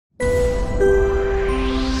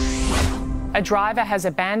A driver has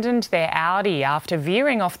abandoned their Audi after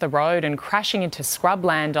veering off the road and crashing into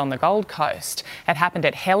scrubland on the Gold Coast. It happened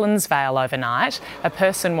at Helensvale overnight. A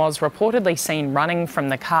person was reportedly seen running from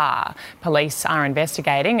the car. Police are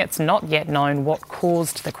investigating. It's not yet known what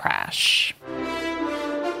caused the crash.